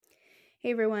Hey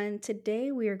everyone,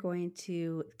 today we are going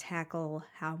to tackle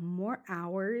how more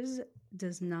hours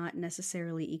does not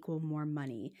necessarily equal more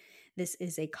money. This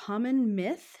is a common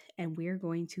myth and we are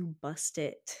going to bust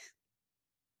it.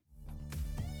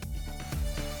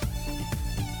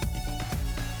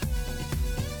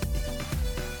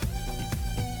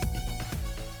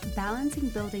 Balancing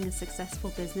building a successful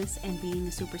business and being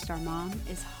a superstar mom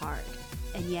is hard.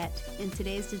 And yet, in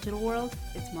today's digital world,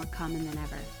 it's more common than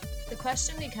ever. The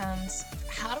question becomes,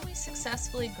 how do we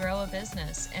successfully grow a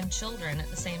business and children at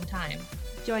the same time?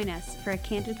 Join us for a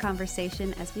candid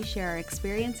conversation as we share our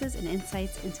experiences and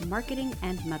insights into marketing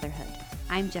and motherhood.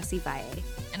 I'm Jessie Valle.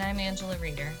 And I'm Angela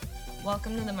Reeder.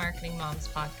 Welcome to the Marketing Moms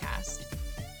Podcast.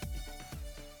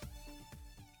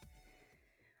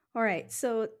 All right,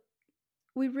 so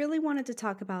we really wanted to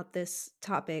talk about this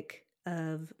topic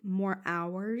of more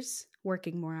hours,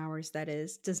 working more hours, that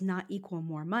is, does not equal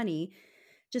more money,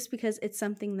 just because it's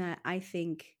something that I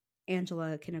think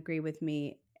Angela can agree with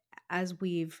me as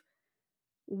we've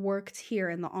worked here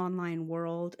in the online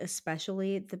world,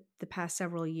 especially the past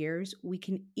several years. We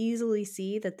can easily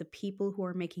see that the people who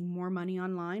are making more money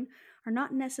online are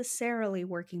not necessarily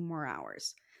working more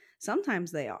hours.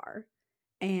 Sometimes they are.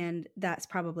 And that's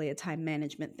probably a time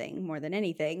management thing more than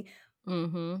anything.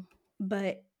 Mm-hmm.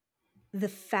 But the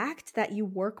fact that you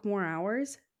work more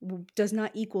hours does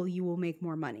not equal you will make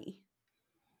more money.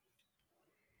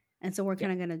 And so we're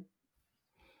kind of going to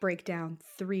break down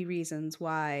 3 reasons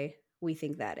why we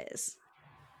think that is.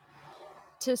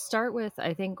 To start with,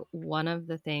 I think one of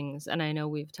the things, and I know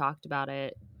we've talked about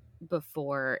it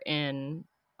before in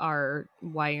our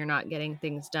Why You're Not Getting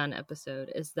Things Done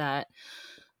episode, is that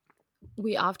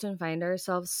we often find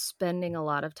ourselves spending a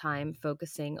lot of time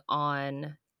focusing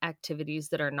on activities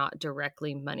that are not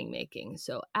directly money making.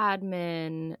 So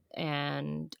admin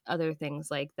and other things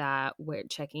like that, where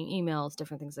checking emails,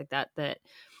 different things like that, that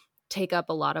take up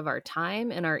a lot of our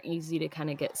time and are easy to kind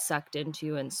of get sucked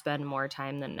into and spend more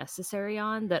time than necessary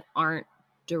on, that aren't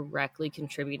directly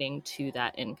contributing to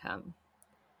that income.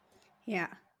 Yeah.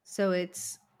 So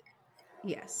it's,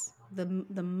 yes, the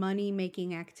money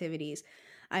making activities.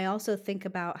 I also think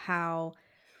about how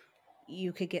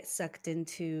you could get sucked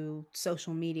into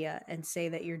social media and say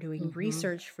that you're doing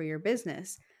research for your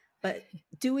business, but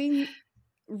doing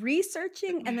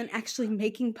researching and then actually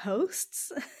making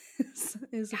posts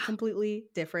is a completely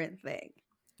different thing.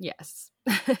 Yes.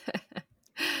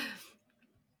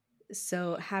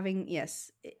 So having,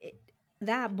 yes,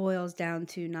 that boils down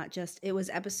to not just, it was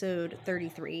episode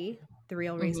 33, the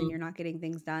real reason you're not getting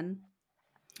things done.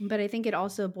 But I think it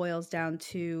also boils down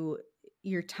to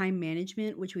your time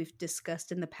management, which we've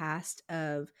discussed in the past,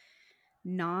 of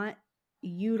not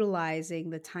utilizing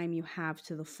the time you have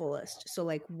to the fullest. So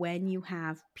like when you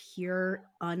have pure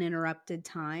uninterrupted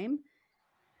time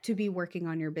to be working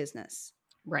on your business.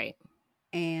 Right.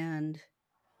 And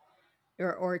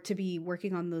or to be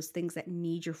working on those things that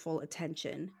need your full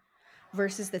attention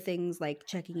versus the things like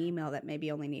checking email that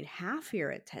maybe only need half your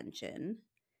attention.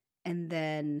 And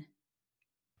then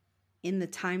in the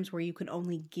times where you can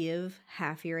only give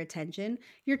half your attention,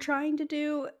 you're trying to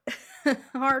do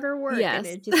harder work. Yes. And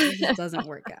it just doesn't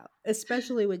work out,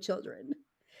 especially with children.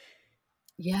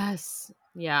 Yes.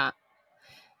 Yeah.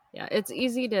 Yeah. It's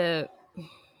easy to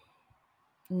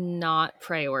not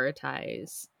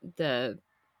prioritize the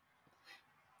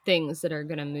things that are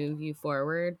going to move you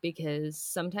forward, because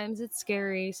sometimes it's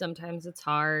scary, sometimes it's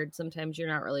hard, sometimes you're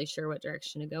not really sure what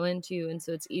direction to go into. And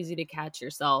so it's easy to catch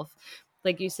yourself,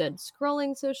 like you said,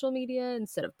 scrolling social media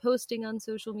instead of posting on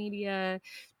social media,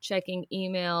 checking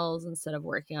emails instead of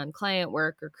working on client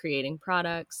work or creating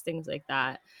products, things like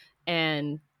that.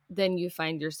 And then you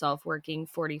find yourself working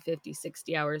 40, 50,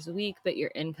 60 hours a week, but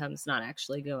your income's not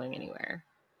actually going anywhere.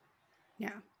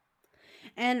 Yeah.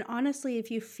 And honestly,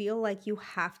 if you feel like you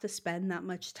have to spend that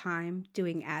much time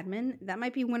doing admin, that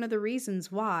might be one of the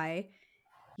reasons why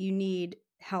you need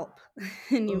help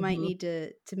and you might need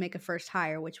to make a first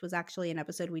hire, which was actually an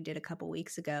episode we did a couple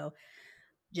weeks ago.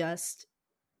 Just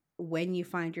when you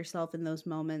find yourself in those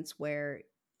moments where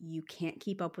you can't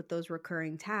keep up with those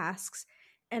recurring tasks,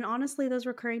 and honestly, those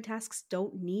recurring tasks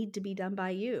don't need to be done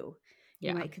by you.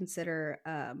 You might consider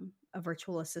a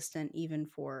virtual assistant even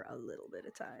for a little bit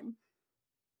of time.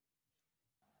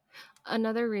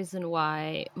 Another reason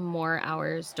why more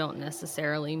hours don't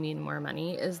necessarily mean more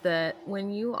money is that when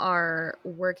you are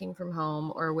working from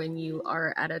home, or when you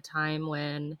are at a time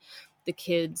when the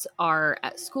kids are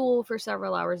at school for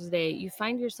several hours a day, you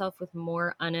find yourself with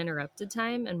more uninterrupted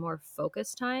time and more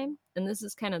focused time. And this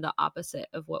is kind of the opposite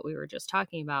of what we were just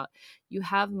talking about. You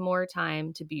have more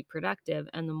time to be productive,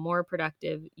 and the more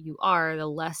productive you are, the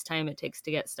less time it takes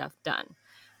to get stuff done.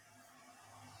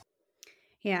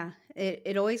 Yeah,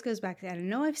 it always goes back to that. I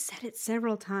know I've said it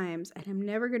several times, and I'm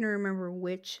never going to remember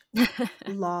which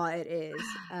law it is.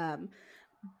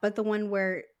 But the one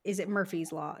where, is it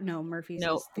Murphy's Law? No, Murphy's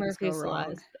No, is things go Murphy's Law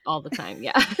wrong. is all the time.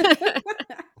 Yeah.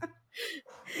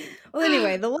 Well,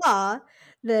 anyway, the law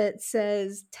that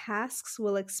says tasks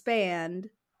will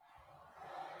expand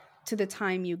to the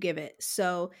time you give it.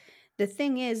 So the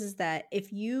thing is that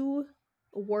if you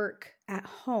work at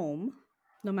home,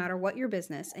 no matter what your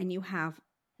business, and you have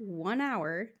 1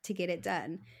 hour to get it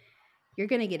done, you're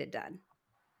going to get it done.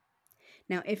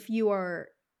 Now, if you are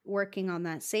working on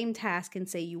that same task and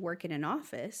say you work in an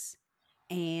office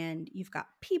and you've got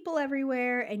people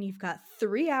everywhere and you've got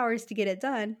 3 hours to get it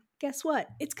done, guess what?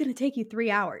 It's going to take you 3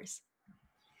 hours.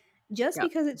 Just Yep.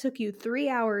 because it took you 3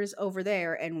 hours over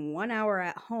there and 1 hour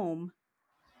at home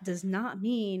does not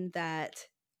mean that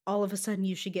all of a sudden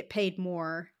you should get paid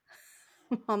more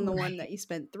on the one Right. that you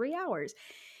spent 3 hours.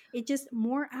 It just,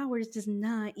 more hours does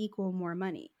not equal more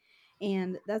money.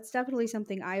 And that's definitely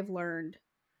something I've learned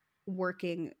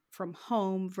working from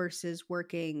home versus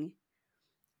working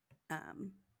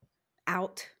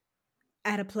out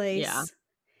at a Yeah. place,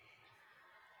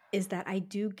 is that I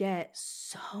do get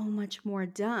so much more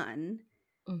done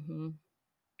Mm-hmm.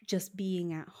 just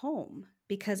being at home,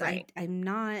 because Right. I'm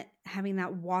not having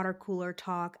that water cooler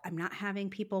talk. I'm not having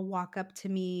people walk up to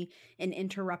me and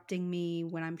interrupting me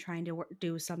when I'm trying to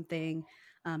do something,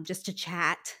 just to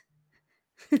chat.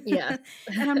 Yes.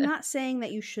 And I'm not saying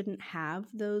that you shouldn't have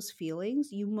those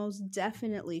feelings. You most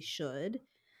definitely should.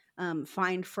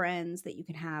 Find friends that you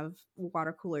can have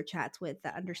water cooler chats with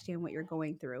that understand what you're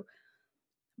going through.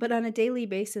 But on a daily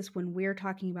basis, when we're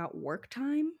talking about work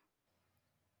time,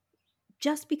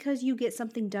 just because you get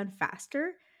something done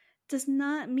faster does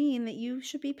not mean that you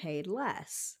should be paid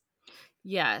less.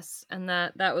 Yes, and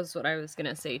that was what I was going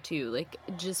to say too. Like,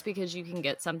 just because you can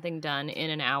get something done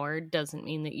in an hour doesn't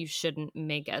mean that you shouldn't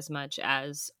make as much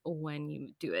as when you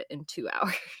do it in 2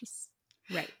 hours.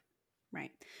 Right. Right.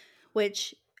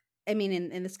 Which, I mean,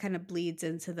 and this kind of bleeds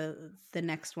into the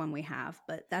next one we have,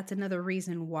 but that's another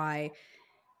reason why,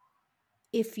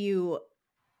 if you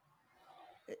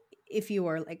if you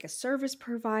are like a service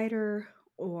provider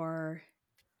or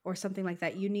something like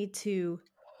that, you need to,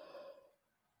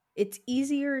 it's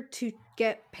easier to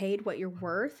get paid what you're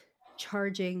worth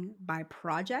charging by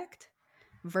project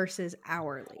versus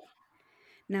hourly.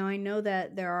 Now, I know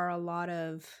that there are a lot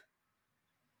of,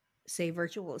 say,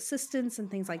 virtual assistants and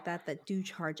things like that that do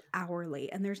charge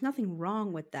hourly, and there's nothing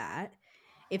wrong with that.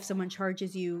 If someone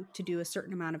charges you to do a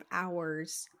certain amount of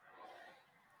hours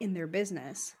in their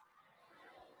business,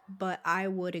 but I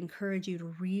would encourage you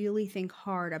to really think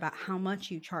hard about how much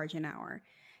you charge an hour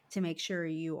to make sure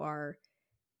you are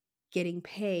getting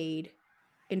paid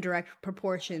in direct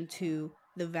proportion to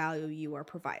the value you are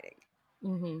providing.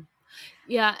 Mm-hmm.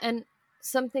 Yeah, and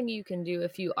something you can do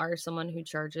if you are someone who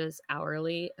charges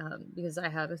hourly, because I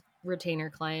have retainer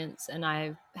clients and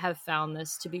I have found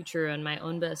this to be true in my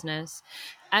own business.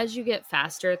 As you get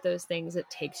faster at those things, it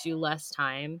takes you less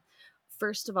time.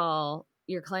 First of all,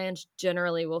 your clients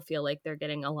generally will feel like they're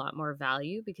getting a lot more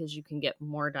value because you can get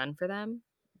more done for them.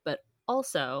 But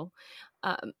also,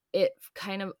 it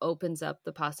kind of opens up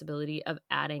the possibility of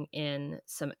adding in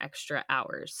some extra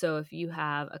hours. So if you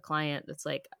have a client that's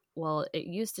like, well, it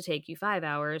used to take you 5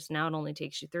 hours, now it only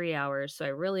takes you 3 hours, so I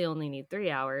really only need 3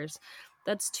 hours.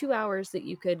 That's 2 hours that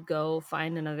you could go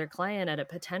find another client at a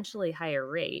potentially higher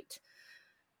rate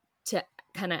to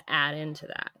kind of add into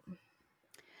that.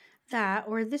 That,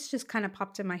 or this just kind of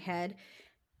popped in my head.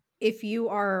 If you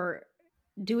are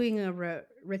doing a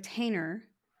retainer,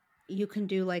 you can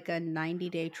do like a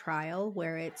 90-day trial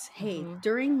where it's, hey, Mm-hmm.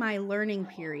 during my learning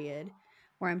period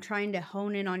where I'm trying to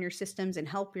hone in on your systems and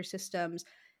help your systems,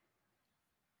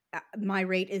 my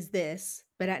rate is this,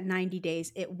 but at 90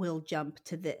 days, it will jump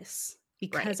to this,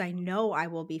 Right. because I know I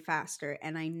will be faster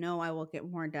and I know I will get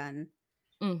more done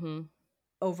Mm-hmm.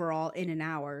 overall in an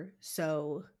hour.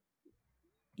 So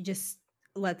you just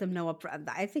let them know up front.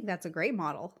 I think that's a great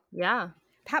model. Yeah.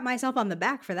 Pat myself on the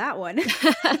back for that one.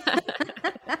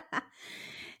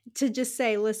 To just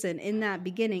say, listen, in that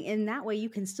beginning, in that way, you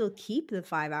can still keep the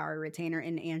 5 hour retainer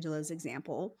in Angela's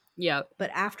example. Yep. But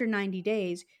after 90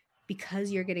 days,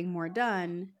 because you're getting more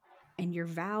done and your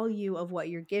value of what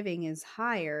you're giving is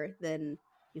higher, then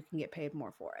you can get paid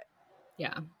more for it.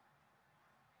 Yeah.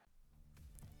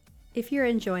 If you're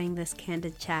enjoying this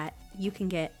candid chat, you can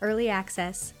get early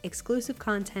access, exclusive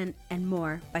content, and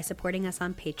more by supporting us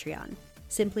on Patreon.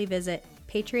 Simply visit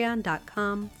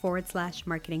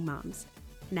patreon.com/marketingmoms.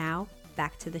 Now,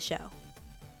 back to the show.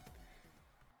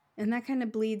 And that kind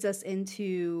of bleeds us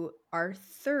into our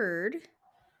third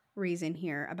reason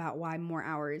here about why more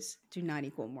hours do not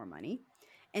equal more money.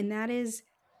 And that is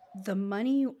the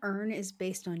money you earn is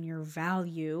based on your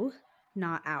value,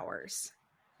 not hours.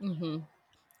 Mm-hmm.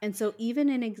 And so even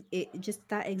in just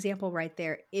that example right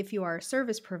there, if you are a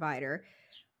service provider,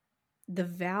 the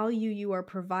value you are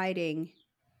providing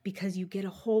because you get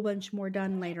a whole bunch more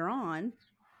done later on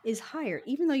is higher.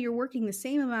 Even though you're working the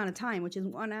same amount of time, which is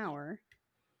 1 hour,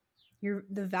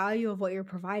 the value of what you're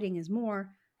providing is more,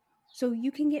 so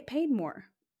you can get paid more.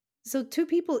 So two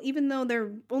people, even though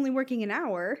they're only working an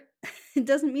hour, it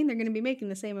doesn't mean they're going to be making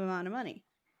the same amount of money.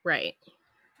 Right.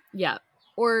 Yeah.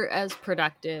 Or as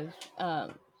productive.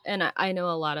 And I know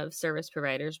a lot of service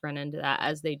providers run into that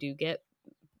as they do get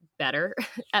better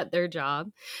at their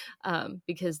job,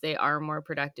 because they are more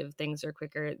productive. Things are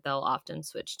quicker. They'll often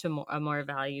switch to a more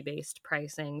value-based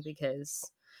pricing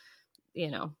because,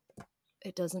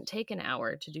 it doesn't take an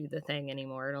hour to do the thing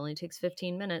anymore. It only takes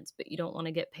 15 minutes, but you don't want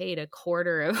to get paid a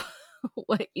quarter of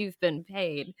what you've been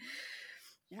paid.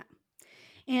 Yeah.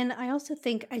 And I also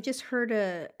think I just heard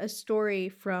a story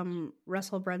from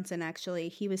Russell Brunson, actually.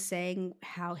 He was saying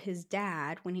how his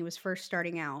dad, when he was first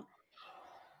starting out,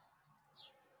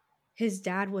 his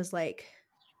dad was like,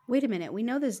 wait a minute, we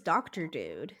know this doctor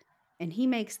dude, and he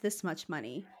makes this much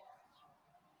money.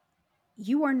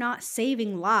 You are not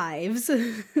saving lives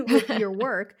with your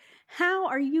work. How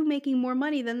are you making more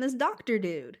money than this doctor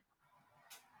dude?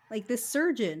 Like this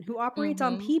surgeon who operates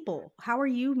on people. How are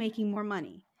you making more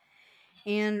money?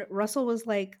 And Russell was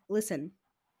like, listen,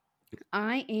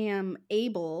 I am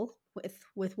able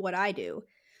with what I do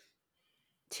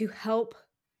to help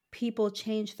people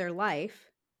change their life,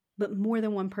 but more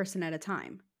than one person at a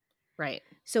time. Right.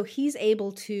 So he's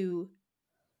able to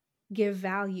give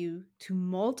value to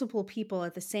multiple people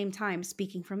at the same time,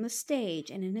 speaking from the stage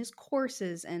and in his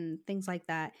courses and things like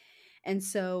that. And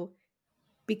so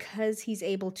because he's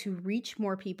able to reach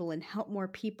more people and help more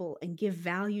people and give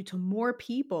value to more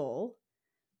people,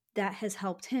 that has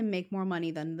helped him make more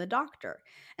money than the doctor.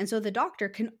 And so the doctor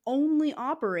can only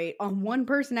operate on one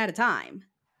person at a time.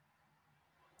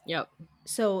 Yep.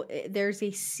 So there's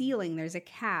a ceiling, there's a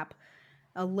cap,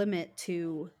 a limit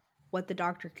to what the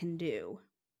doctor can do.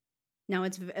 Now,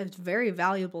 it's a very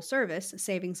valuable service,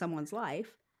 saving someone's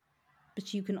life,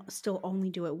 but you can still only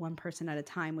do it one person at a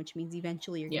time, which means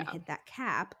eventually you're going to hit that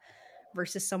cap,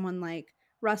 versus someone like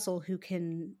Russell who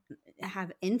can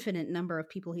have infinite number of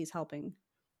people he's helping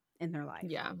in their life.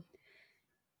 Yeah.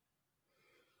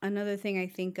 Another thing I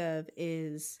think of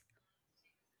is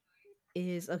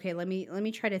okay, let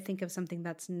me try to think of something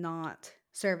that's not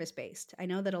service based. I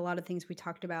know that a lot of things we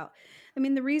talked about, I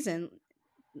mean, the reason,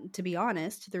 to be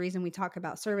honest, the reason we talk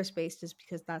about service based is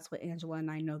because that's what Angela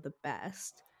and I know the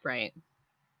best. Right.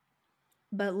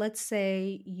 But let's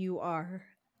say you are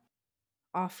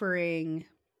offering,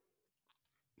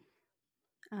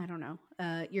 I don't know,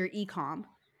 your e-com.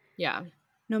 Yeah.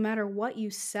 No matter what you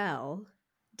sell,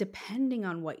 depending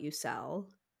on what you sell,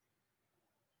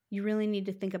 you really need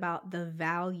to think about the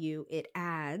value it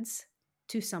adds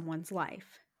to someone's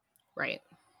life. Right.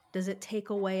 Does it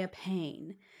take away a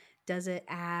pain? Does it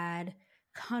add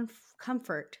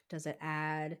comfort? Does it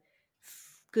add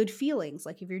good feelings?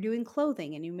 Like if you're doing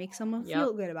clothing and you make someone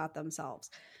feel good about themselves.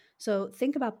 So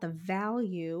think about the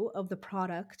value of the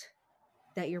product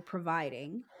that you're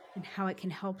providing and how it can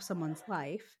help someone's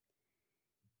life.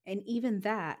 And even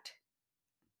that,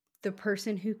 the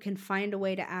person who can find a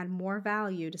way to add more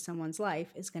value to someone's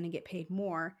life is going to get paid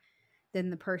more than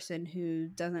the person who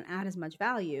doesn't add as much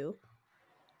value,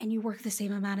 and you work the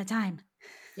same amount of time.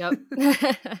 Yep.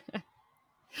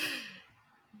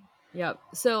 Yep.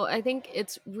 So I think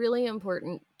it's really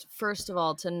important, first of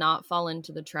all, to not fall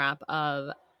into the trap of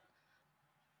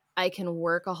I can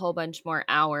work a whole bunch more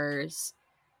hours,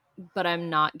 but I'm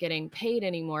not getting paid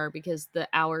anymore because the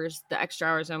extra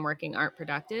hours I'm working aren't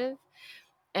productive.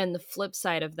 And the flip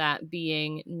side of that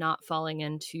being not falling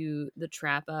into the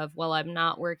trap of, well, I'm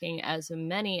not working as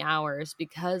many hours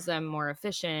because I'm more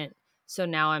efficient, so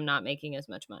now I'm not making as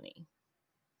much money.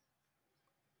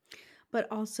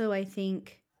 But also, I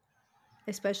think,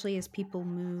 especially as people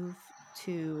move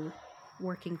to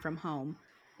working from home,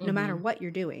 no matter what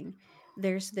you're doing,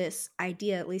 there's this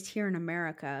idea, at least here in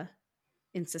America,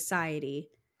 in society,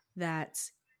 that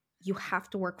you have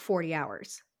to work 40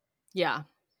 hours. Yeah.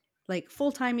 Like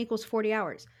full-time equals 40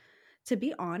 hours. to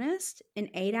be honest, an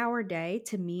 8-hour day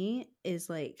to me is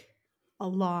like a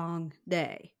long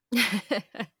day.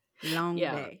 Long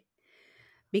Yeah. day.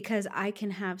 Because I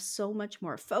can have so much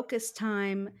more focus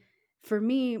time. For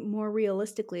me, more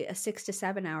realistically, a 6 to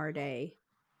 7 hour day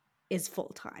is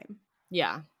full time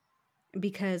Yeah.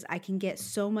 because I can get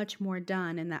so much more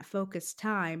done in that focused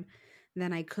time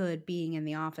than I could being in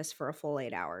the office for a full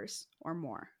 8 hours or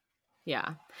more.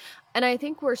 Yeah. And I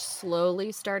think we're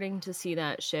slowly starting to see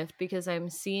that shift because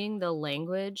I'm seeing the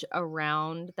language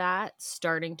around that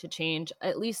starting to change,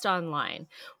 at least online,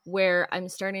 where I'm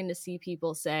starting to see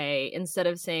people say, instead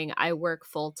of saying I work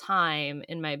full time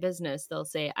in my business, they'll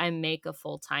say I make a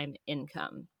full time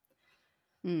income.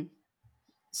 Mm.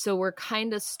 So we're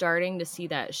kind of starting to see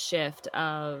that shift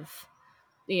of,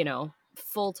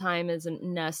 full time isn't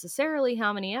necessarily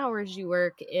how many hours you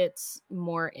work, it's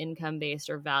more income based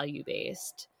or value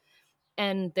based.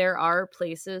 And there are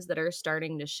places that are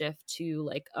starting to shift to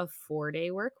like a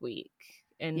 4-day work week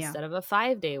instead of a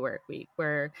 5-day work week,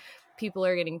 where people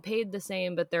are getting paid the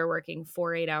same, but they're working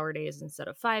 4 8-hour days instead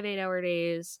of 5 8-hour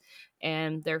days.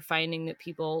 And they're finding that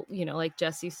people, like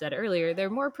Jesse said earlier, they're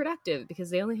more productive because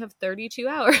they only have 32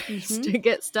 hours to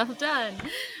get stuff done.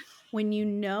 When you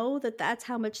know that that's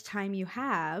how much time you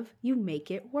have, you make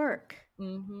it work.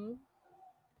 Mm-hmm.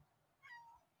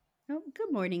 Oh, good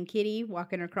morning, Kitty,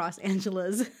 walking across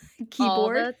Angela's All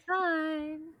keyboard. the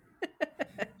time.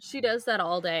 She does that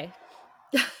all day.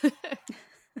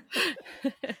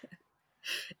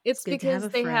 It's good because to have a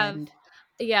they friend.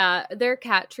 their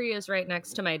cat tree is right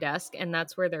next to my desk, and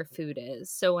that's where their food is.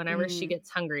 So whenever she gets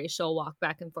hungry, she'll walk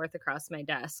back and forth across my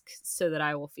desk so that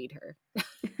I will feed her.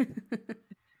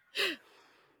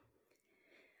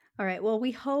 All right. Well,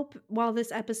 we hope, while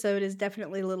this episode is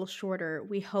definitely a little shorter,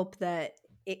 we hope that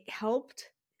it helped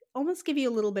almost give you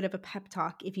a little bit of a pep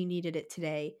talk if you needed it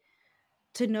today,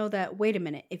 to know that, wait a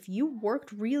minute, if you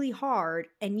worked really hard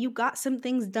and you got some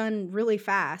things done really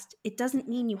fast, it doesn't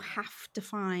mean you have to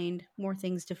find more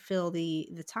things to fill the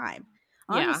time.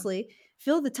 Yeah. Honestly,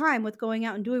 fill the time with going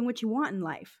out and doing what you want in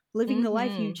life, living the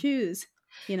life you choose,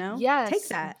 take Yes.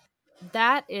 that.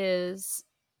 That is,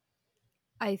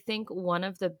 I think, one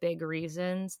of the big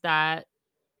reasons that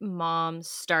moms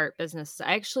start businesses.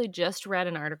 I actually just read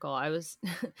an article.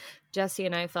 Jesse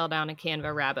and I fell down a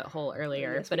Canva rabbit hole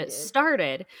earlier, Yes, but we it did.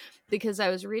 started because I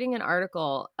was reading an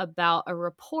article about a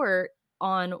report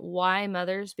on why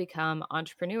mothers become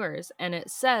entrepreneurs. And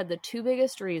it said the two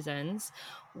biggest reasons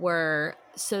were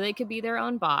so they could be their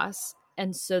own boss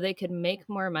and so they could make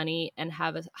more money and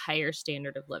have a higher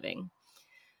standard of living.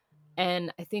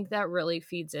 And I think that really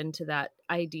feeds into that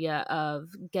idea of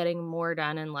getting more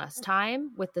done in less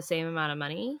time with the same amount of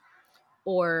money,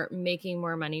 or making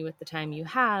more money with the time you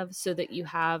have so that you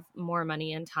have more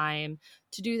money and time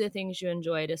to do the things you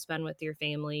enjoy, to spend with your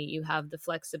family. You have the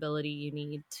flexibility you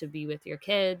need to be with your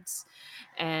kids.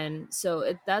 And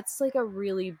so that's like a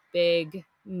really big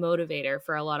motivator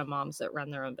for a lot of moms that run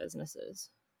their own businesses.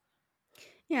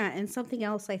 Yeah, and something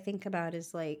else I think about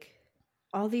is like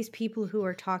all these people who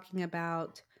are talking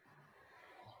about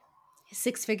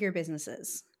 6-figure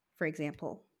businesses, for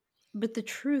example. But the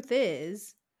truth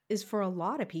is for a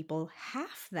lot of people,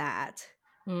 half that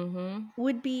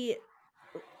would be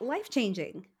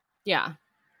life-changing. Yeah.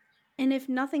 And if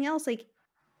nothing else, like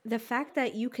the fact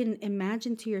that you can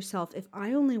imagine to yourself, if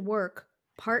I only work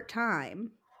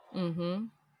part-time,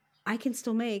 I can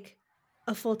still make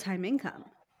a full-time income.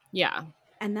 Yeah.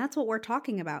 And that's what we're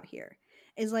talking about here.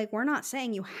 Is like, we're not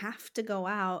saying you have to go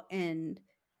out and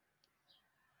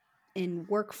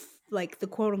work like the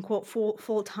quote unquote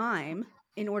full time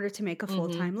in order to make a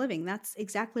full-time living. That's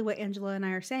exactly what Angela and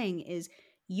I are saying, is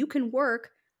you can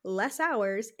work less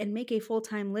hours and make a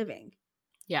full-time living.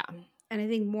 Yeah. And I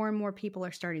think more and more people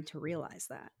are starting to realize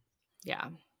that. Yeah.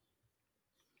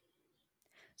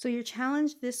 So your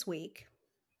challenge this week,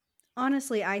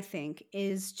 honestly, I think,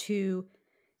 is to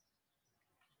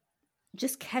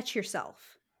just catch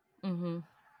yourself.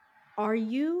 Are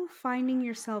you finding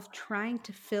yourself trying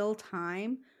to fill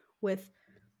time with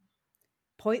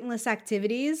pointless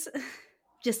activities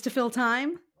just to fill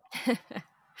time? I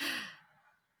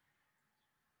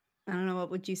don't know.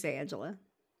 What would you say, Angela?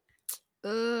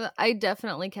 I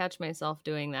definitely catch myself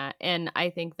doing that. And I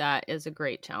think that is a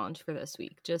great challenge for this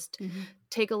week. Just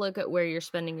take a look at where you're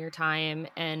spending your time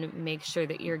and make sure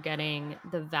that you're getting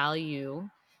the value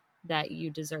that you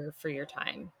deserve for your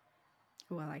time.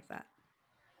 Oh, I like that.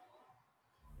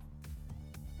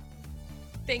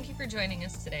 Thank you for joining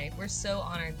us today. We're so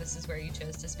honored this is where you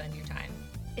chose to spend your time.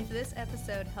 If this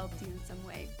episode helped you in some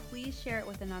way, please share it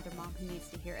with another mom who needs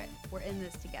to hear it. We're in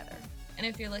this together. And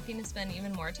if you're looking to spend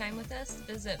even more time with us,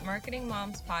 visit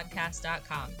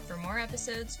marketingmomspodcast.com for more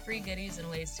episodes, free goodies, and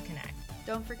ways to connect.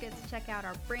 Don't forget to check out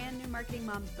our brand new Marketing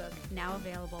Moms book, now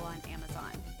available on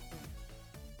Amazon.